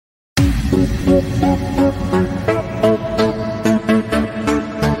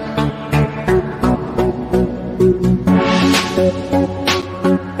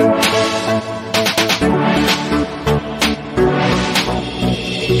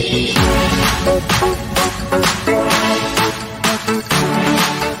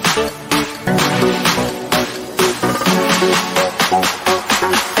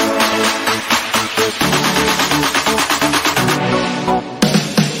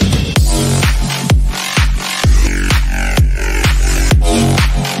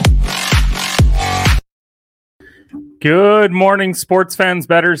Good morning, sports fans,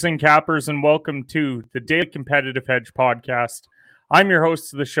 bettors, and cappers, and welcome to the Daily Competitive Hedge podcast. I'm your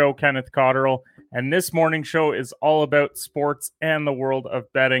host of the show, Kenneth Cotterill, and this morning show is all about sports and the world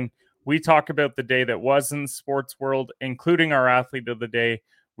of betting. We talk about the day that was in the sports world, including our athlete of the day.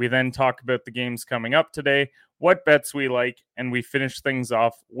 We then talk about the games coming up today, what bets we like, and we finish things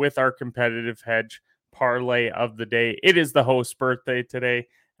off with our competitive hedge parlay of the day. It is the host's birthday today,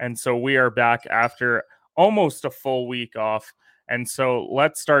 and so we are back after almost a full week off. And so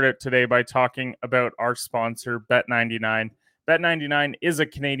let's start it today by talking about our sponsor, Bet99. Bet99 is a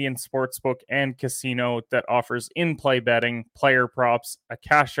Canadian sportsbook and casino that offers in-play betting, player props, a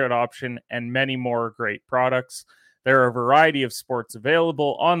cash-out option, and many more great products. There are a variety of sports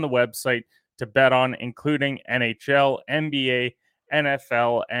available on the website to bet on, including NHL, NBA,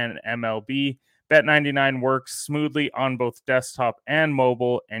 NFL, and MLB. Bet99 works smoothly on both desktop and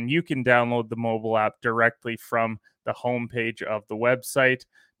mobile, and you can download the mobile app directly from the homepage of the website.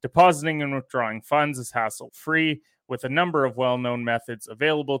 Depositing and withdrawing funds is hassle-free, with a number of well-known methods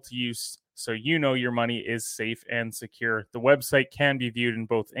available to use, so you know your money is safe and secure. The website can be viewed in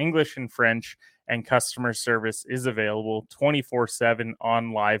both English and French, and customer service is available 24/7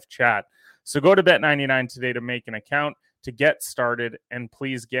 on live chat. So go to Bet99 today to make an account to get started, and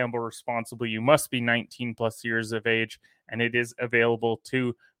please gamble responsibly. You must be 19 plus years of age, and it is available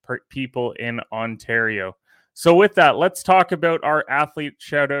to people in Ontario. So with that, let's talk about our athlete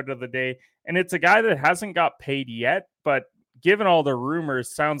shout out of the day. And it's a guy that hasn't got paid yet, but given all the rumors,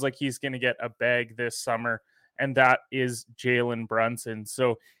 sounds like he's going to get a bag this summer, and that is Jalen Brunson.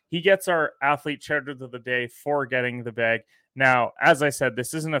 So he gets our athlete shout out of the day for getting the bag. Now, as I said,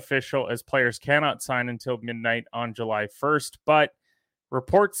 this isn't official as players cannot sign until midnight on July 1st, but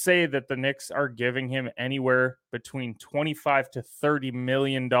reports say that the Knicks are giving him anywhere between $25 to $30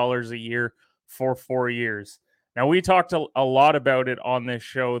 million a year for 4 years. Now, we talked a lot about it on this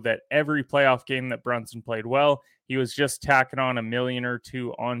show that every playoff game that Brunson played well, he was just tacking on $1 million or $2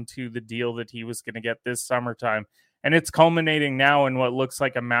 million onto the deal that he was going to get this summertime. And it's culminating now in what looks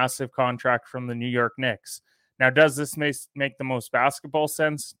like a massive contract from the New York Knicks. Now, does this make the most basketball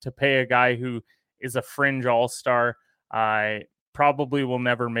sense to pay a guy who is a fringe all-star? Probably will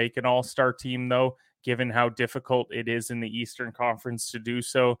never make an all-star team, though, given how difficult it is in the Eastern Conference to do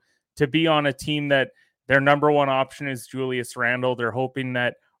so. To be on a team that their number one option is Julius Randle. They're hoping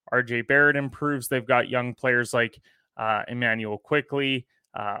that RJ Barrett improves. They've got young players like Emmanuel Quickly,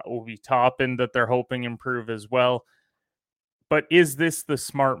 Obi Toppin that they're hoping improve as well. But is this the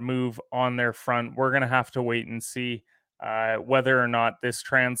smart move on their front? We're going to have to wait and see whether or not this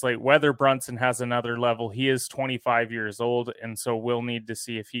translates, whether Brunson has another level. He is 25 years old, and so we'll need to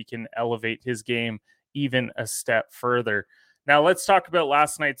see if he can elevate his game even a step further. Now, let's talk about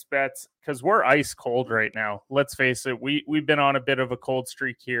last night's bets, because we're ice cold right now. Let's face it, we've been on a bit of a cold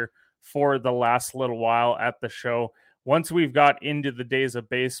streak here for the last little while at the show. Once we've got into the days of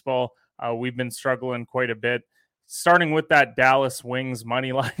baseball, we've been struggling quite a bit. Starting with that Dallas Wings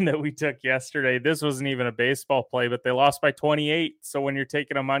money line that we took yesterday. This wasn't even a baseball play, but they lost by 28. So when you're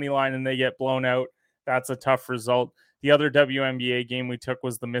taking a money line and they get blown out, that's a tough result. The other WNBA game we took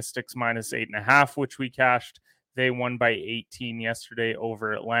was the Mystics minus 8.5, which we cashed. They won by 18 yesterday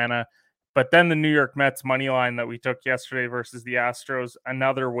over Atlanta. But then the New York Mets money line that we took yesterday versus the Astros,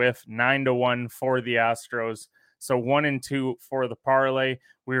 another whiff, 9-1 for the Astros. So 1-2 for the parlay.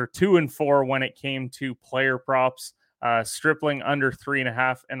 We were 2-4 when it came to player props. Stripling under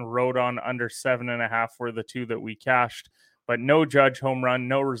 3.5 and Rodon under 7.5 were the two that we cashed. But no Judge home run,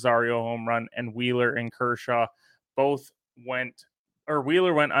 no Rosario home run, and Wheeler and Kershaw both went, or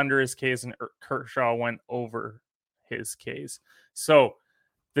Wheeler went under his Ks and Kershaw went over his Ks. So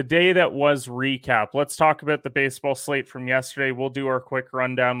the day that was recap. Let's talk about the baseball slate from yesterday. We'll do our quick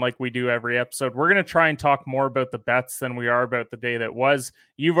rundown like we do every episode. We're going to try and talk more about the bets than we are about the day that was.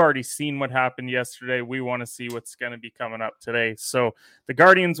 You've already seen what happened yesterday. We want to see what's going to be coming up today. So the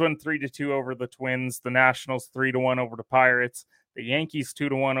Guardians went 3-2 over the Twins. The Nationals 3-1 over the Pirates. The Yankees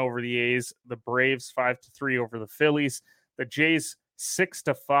 2-1 over the A's. The Braves 5-3 over the Phillies. The Jays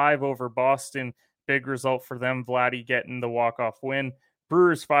 6-5 over Boston. Big result for them. Vladdy getting the walk-off win.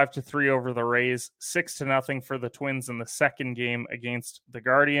 Brewers 5-3 over the Rays. 6-0 for the Twins in the second game against the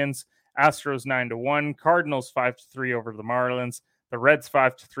Guardians. Astros 9-1. Cardinals 5-3 over the Marlins. The Reds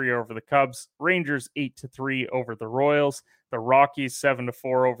 5-3 over the Cubs. Rangers 8-3 over the Royals. The Rockies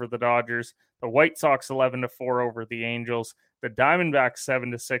 7-4 over the Dodgers. The White Sox 11-4 over the Angels. The Diamondbacks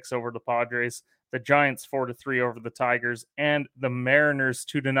 7-6 over the Padres. The Giants 4-3 over the Tigers, and the Mariners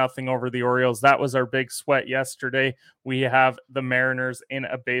 2-0 over the Orioles. That was our big sweat yesterday. We have the Mariners in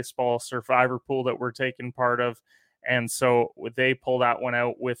a baseball survivor pool that we're taking part of, and so they pull that one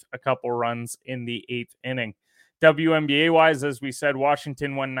out with a couple runs in the 8th inning. WNBA-wise, as we said,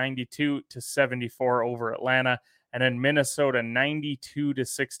 Washington won 92-74 over Atlanta, and then Minnesota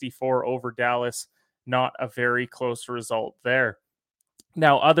 92-64 over Dallas. Not a very close result there.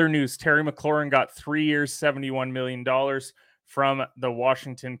 Now, other news, Terry McLaurin got 3 years, $71 million from the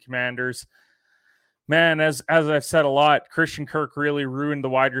Washington Commanders. Man, as I've said a lot, Christian Kirk really ruined the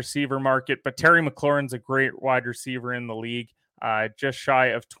wide receiver market, but Terry McLaurin's a great wide receiver in the league, just shy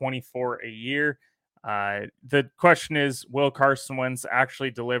of 24 a year. The question is, will Carson Wentz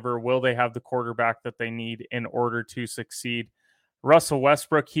actually deliver? Will they have the quarterback that they need in order to succeed? Russell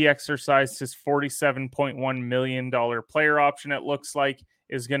Westbrook, he exercised his $47.1 million player option, it looks like,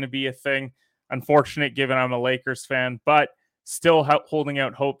 is going to be a thing. Unfortunate given I'm a Lakers fan, but still holding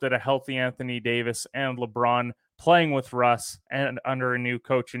out hope that a healthy Anthony Davis and LeBron playing with Russ and under a new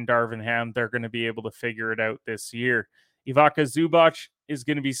coach in Darvin Ham, they're going to be able to figure it out this year. Ivica Zubac is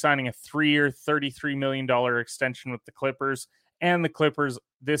going to be signing a 3-year, $33 million extension with the Clippers. And the Clippers,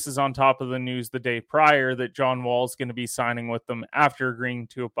 this is on top of the news the day prior that John Wall is going to be signing with them after agreeing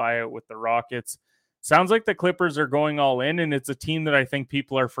to a buyout with the Rockets. Sounds like the Clippers are going all in, and it's a team that I think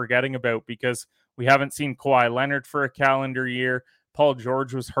people are forgetting about because we haven't seen Kawhi Leonard for a calendar year. Paul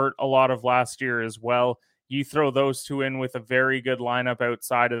George was hurt a lot of last year as well. You throw those two in with a very good lineup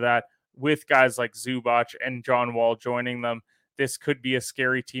outside of that, with guys like Zubac and John Wall joining them. This could be a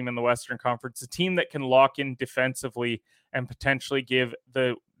scary team in the Western Conference, a team that can lock in defensively and potentially give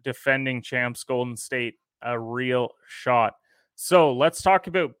the defending champs Golden State a real shot. So let's talk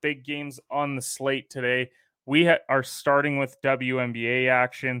about big games on the slate today. We are starting with WNBA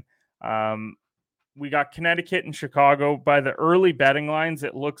action. We got Connecticut and Chicago. By the early betting lines,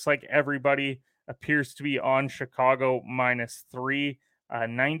 it looks like everybody appears to be on Chicago -3.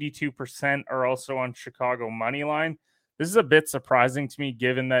 92% are also on Chicago money line. This is a bit surprising to me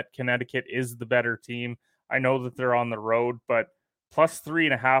given that Connecticut is the better team. I know that they're on the road, but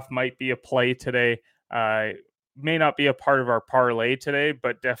 +3.5 might be a play today. May not be a part of our parlay today,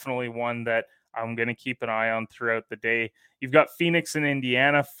 but definitely one that I'm going to keep an eye on throughout the day. You've got Phoenix and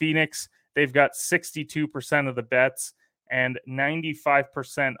Indiana. Phoenix, they've got 62% of the bets and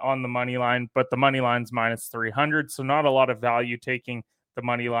 95% on the money line, but the money line's -300, so not a lot of value taking the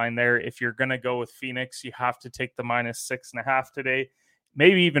money line there. If you're going to go with Phoenix, you have to take the -6.5 today.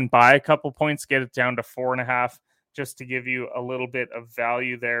 Maybe even buy a couple points, get it down to 4.5 just to give you a little bit of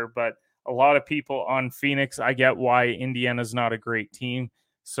value there. But a lot of people on Phoenix, I get why Indiana's not a great team.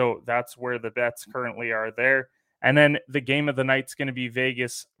 So that's where the bets currently are there. And then the game of the night's going to be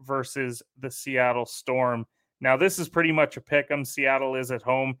Vegas versus the Seattle Storm. Now, this is pretty much a pick 'em. Seattle is at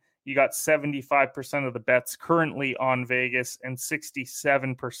home. You got 75% of the bets currently on Vegas, and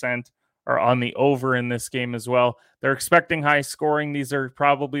 67% are on the over in this game as well. They're expecting high scoring. These are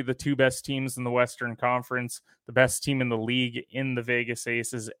probably the two best teams in the Western Conference, the best team in the league in the Vegas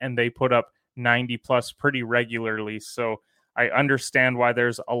Aces, and they put up 90 plus pretty regularly. So I understand why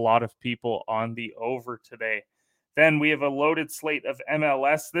there's a lot of people on the over today. Then we have a loaded slate of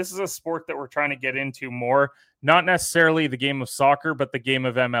MLS. This is a sport that we're trying to get into more, not necessarily the game of soccer, but the game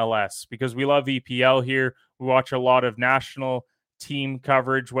of MLS, because we love EPL here. We watch a lot of national team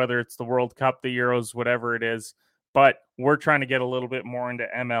coverage, whether it's the World Cup, the Euros, whatever it is, but we're trying to get a little bit more into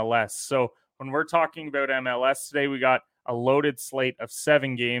MLS. So when we're talking about MLS today, we got a loaded slate of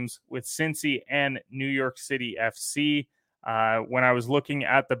 7 games with Cincy and New York City FC. When I was looking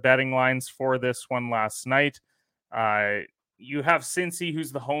at the betting lines for this one last night, you have Cincy,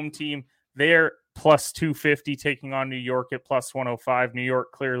 who's the home team. They're +250 taking on New York at +105. New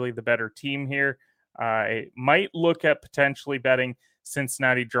York clearly the better team here. Might look at potentially betting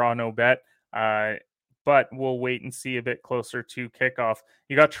Cincinnati draw no bet, but we'll wait and see a bit closer to kickoff.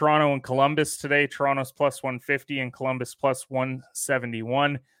 You got Toronto and Columbus today. Toronto's +150 and Columbus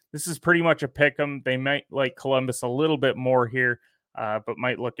 +171. This is pretty much a pick 'em. They might like Columbus a little bit more here, but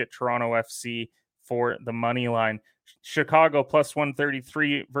might look at Toronto FC for the money line. Chicago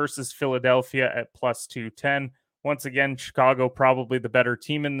 +133 versus Philadelphia at +210. Once again, Chicago probably the better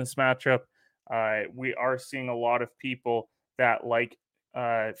team in this matchup. We are seeing a lot of people that like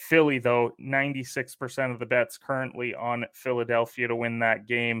Philly, though. 96% of the bets currently on Philadelphia to win that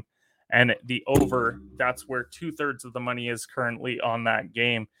game. And the over, that's where 2/3 of the money is currently on that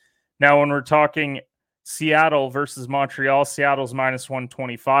game. Now, when we're talking Seattle versus Montreal, Seattle's minus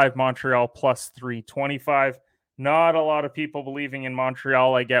 125, Montreal plus 325. Not a lot of people believing in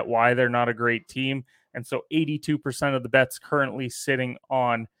Montreal. I get why they're not a great team. And so 82% of the bets currently sitting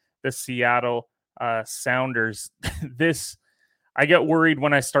on the Seattle Sounders. I get worried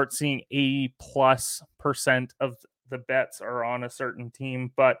when I start seeing 80+% of the bets are on a certain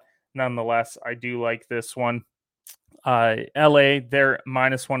team, but nonetheless, I do like this one. LA, they're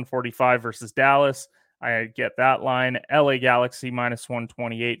minus 145 versus Dallas. I get that line. LA Galaxy minus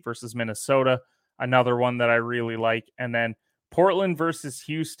 128 versus Minnesota. Another one that I really like. And then Portland versus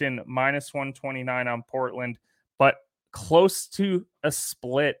Houston, minus 129 on Portland, but close to a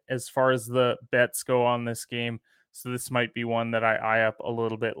split as far as the bets go on this game. So this might be one that I eye up a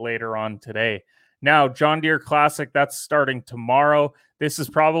little bit later on today. Now, John Deere Classic, that's starting tomorrow. This is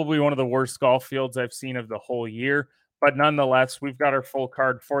probably one of the worst golf fields I've seen of the whole year. But nonetheless, we've got our full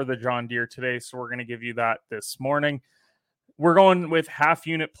card for the John Deere today, so we're going to give you that this morning. We're going with half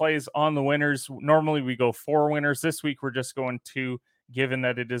unit plays on the winners. Normally we go 4 winners. This week we're just going 2, given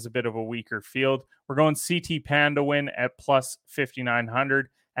that it is a bit of a weaker field. We're going CT Pan to win at plus 5,900,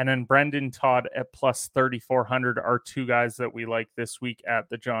 and then Brendan Todd at plus 3,400 are 2 guys that we like this week at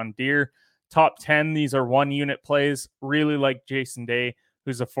the John Deere. Top 10, these are 1 unit plays. Really like Jason Day,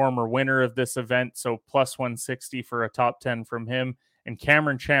 who's a former winner of this event, so plus 160 for a top 10 from him. And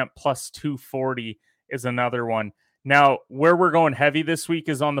Cameron Champ plus 240 is another one. Now, where we're going heavy this week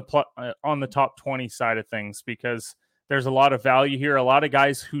is on the top 20 side of things, because there's a lot of value here. A lot of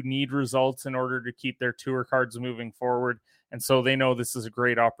guys who need results in order to keep their tour cards moving forward, and so they know this is a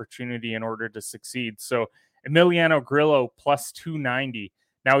great opportunity in order to succeed. So Emiliano Grillo plus 290.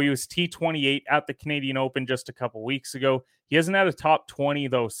 Now, he was T28 at the Canadian Open just a couple weeks ago. He hasn't had a top 20,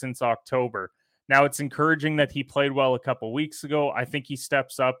 though, since October. Now, it's encouraging that he played well a couple weeks ago. I think he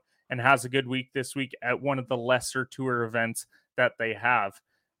steps up and has a good week this week at one of the lesser tour events that they have.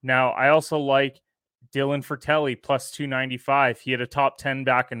 Now, I also like Dylan Fratelli plus 295. He had a top 10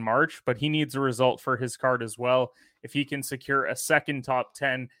 back in March, but he needs a result for his card as well. If he can secure a second top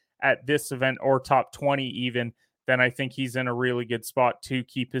 10 at this event, or top 20 even, then I think he's in a really good spot to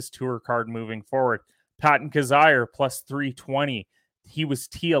keep his tour card moving forward. Patton Kizzire plus 320. He was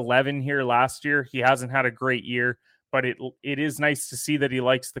T11 here last year. He hasn't had a great year, but it is nice to see that he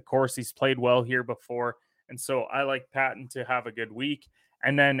likes the course. He's played well here before, and so I like Patton to have a good week.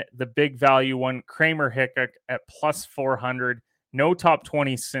 And then the big value one, Kramer Hickok at plus 400. No top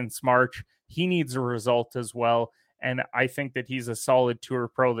 20 since March. He needs a result as well, and I think that he's a solid tour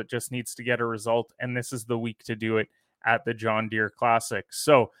pro that just needs to get a result, and this is the week to do it at the John Deere Classic.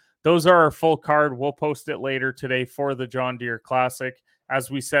 So those are our full card. We'll post it later today for the John Deere Classic. As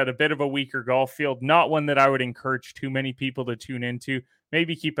we said, a bit of a weaker golf field, not one that I would encourage too many people to tune into.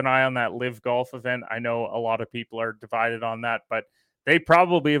 Maybe keep an eye on that Live Golf event. I know a lot of people are divided on that, but they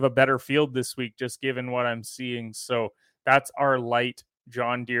probably have a better field this week, just given what I'm seeing. So that's our light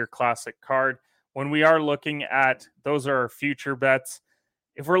John Deere Classic card. When we are looking at, those are our future bets.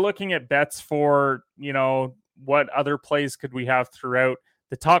 If we're looking at bets for, what other plays could we have throughout,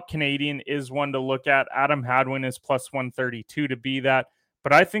 the top Canadian is one to look at. Adam Hadwin is plus 132 to be that.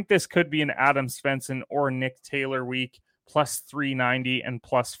 But I think this could be an Adam Svensson or Nick Taylor week, plus 390 and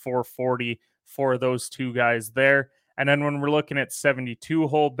plus 440 for those 2 guys there. And then when we're looking at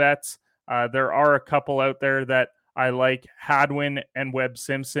 72-hole bets, there are a couple out there that I like. Hadwin and Webb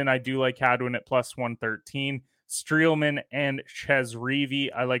Simpson. I do like Hadwin at plus 113. Streelman and Ches Reavie.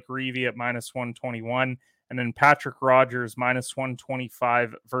 I like Reavie at minus 121. And then Patrick Rogers minus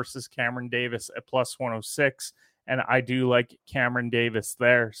 125 versus Cameron Davis at plus 106. And I do like Cameron Davis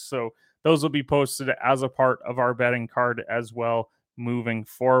there. So those will be posted as a part of our betting card as well moving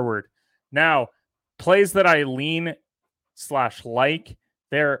forward. Now, plays that I lean / like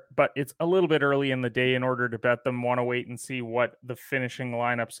there, but it's a little bit early in the day in order to bet them. Want to wait and see what the finishing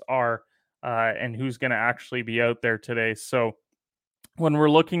lineups are and who's going to actually be out there today. So when we're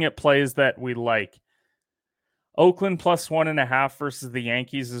looking at plays that we like, Oakland plus 1.5 versus the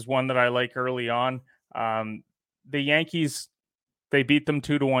Yankees is one that I like early on. The Yankees, they beat them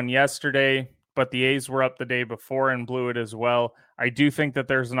 2-1 yesterday, but the A's were up the day before and blew it as well. I do think that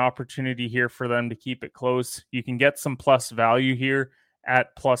there's an opportunity here for them to keep it close. You can get some plus value here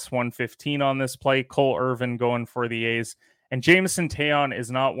at plus 115 on this play. Cole Irvin going for the A's. And Jameson Taillon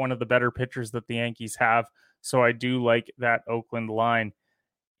is not one of the better pitchers that the Yankees have, So I do like that Oakland line.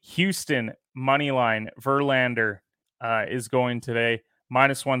 Houston, money line, Verlander is going today,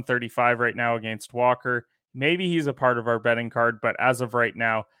 minus 135 right now against Walker. Maybe he's a part of our betting card, but as of right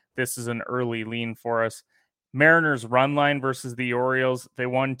now, this is an early lean for us. Mariners run line versus the Orioles. They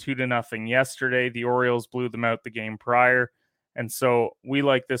won 2-0 yesterday. The Orioles blew them out the game prior. And so we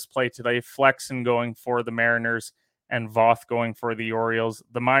like this play today. Flexen going for the Mariners and Voth going for the Orioles.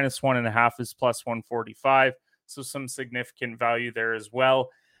 The minus 1.5 is plus 145. So some significant value there as well.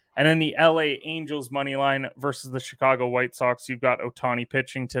 And then the LA Angels money line versus the Chicago White Sox. You've got Ohtani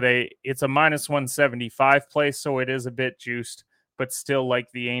pitching today. It's a minus 175 play, so it is a bit juiced, but still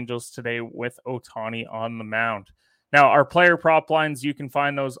like the Angels today with Ohtani on the mound. Now, our player prop lines, you can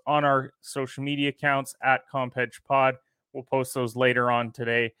find those on our social media accounts at CompEdgePod. We'll post those later on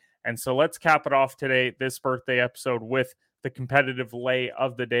today. And so let's cap it off today, this birthday episode, with the competitive lay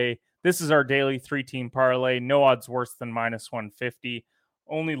of the day. This is our daily 3-team parlay. No odds worse than minus 150.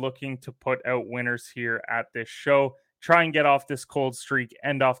 Only looking to put out winners here at this show. Try and get off this cold streak,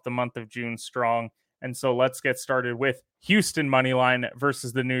 end off the month of June strong. And so let's get started with Houston money line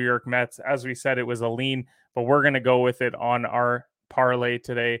versus the New York Mets. As we said, it was a lean, but we're going to go with it on our parlay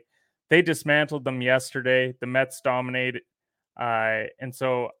today. They dismantled them yesterday. The Mets dominated. And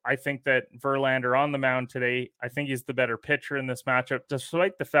so I think that Verlander on the mound today, I think he's the better pitcher in this matchup,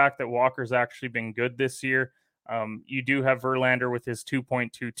 despite the fact that Walker's actually been good this year. You do have Verlander with his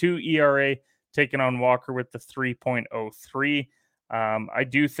 2.22 ERA taking on Walker with the 3.03. I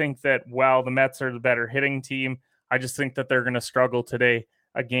do think that while the Mets are the better hitting team, I just think that they're going to struggle today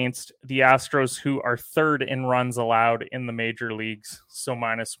against the Astros, who are third in runs allowed in the major leagues. So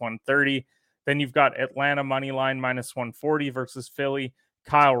minus 130. Then you've got Atlanta money line minus 140 versus Philly.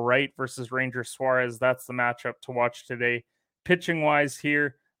 Kyle Wright versus Ranger Suarez. That's the matchup to watch today. Pitching wise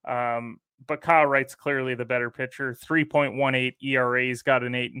here, but Kyle Wright's clearly the better pitcher. 3.18 ERA. He's got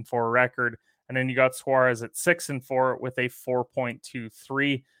an 8-4 record. And then you got Suarez at 6-4 with a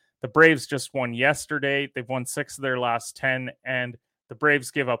 4.23. The Braves just won yesterday. They've won 6 of their last 10, and the Braves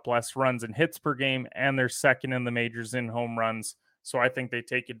give up less runs and hits per game, and they're second in the majors in home runs. So I think they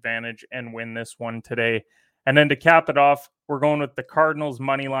take advantage and win this one today. And then to cap it off, we're going with the Cardinals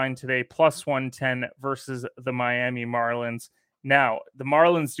money line today, plus 110 versus the Miami Marlins. Now, the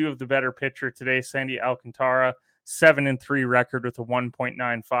Marlins do have the better pitcher today, Sandy Alcantara, 7-3 record with a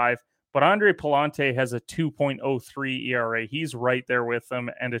 1.95. But Andre Palante has a 2.03 ERA. He's right there with them,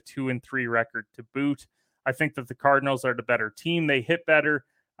 and a 2-3 record to boot. I think that the Cardinals are the better team. They hit better.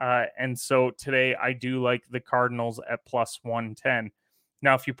 And so today I do like the Cardinals at plus 110.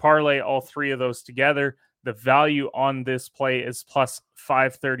 Now, if you parlay all three of those together, the value on this play is plus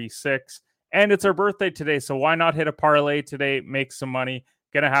 536. And it's our birthday today, so why not hit a parlay today, make some money?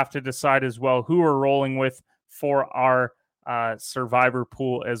 Going to have to decide as well who we're rolling with for our survivor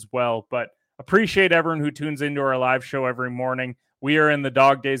pool as well. But appreciate everyone who tunes into our live show every morning. We are in the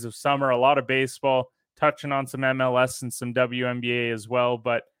dog days of summer, a lot of baseball, touching on some MLS and some WNBA as well.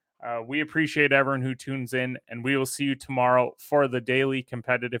 But we appreciate everyone who tunes in, and we will see you tomorrow for the Daily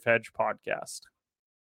Competitive Hedge podcast.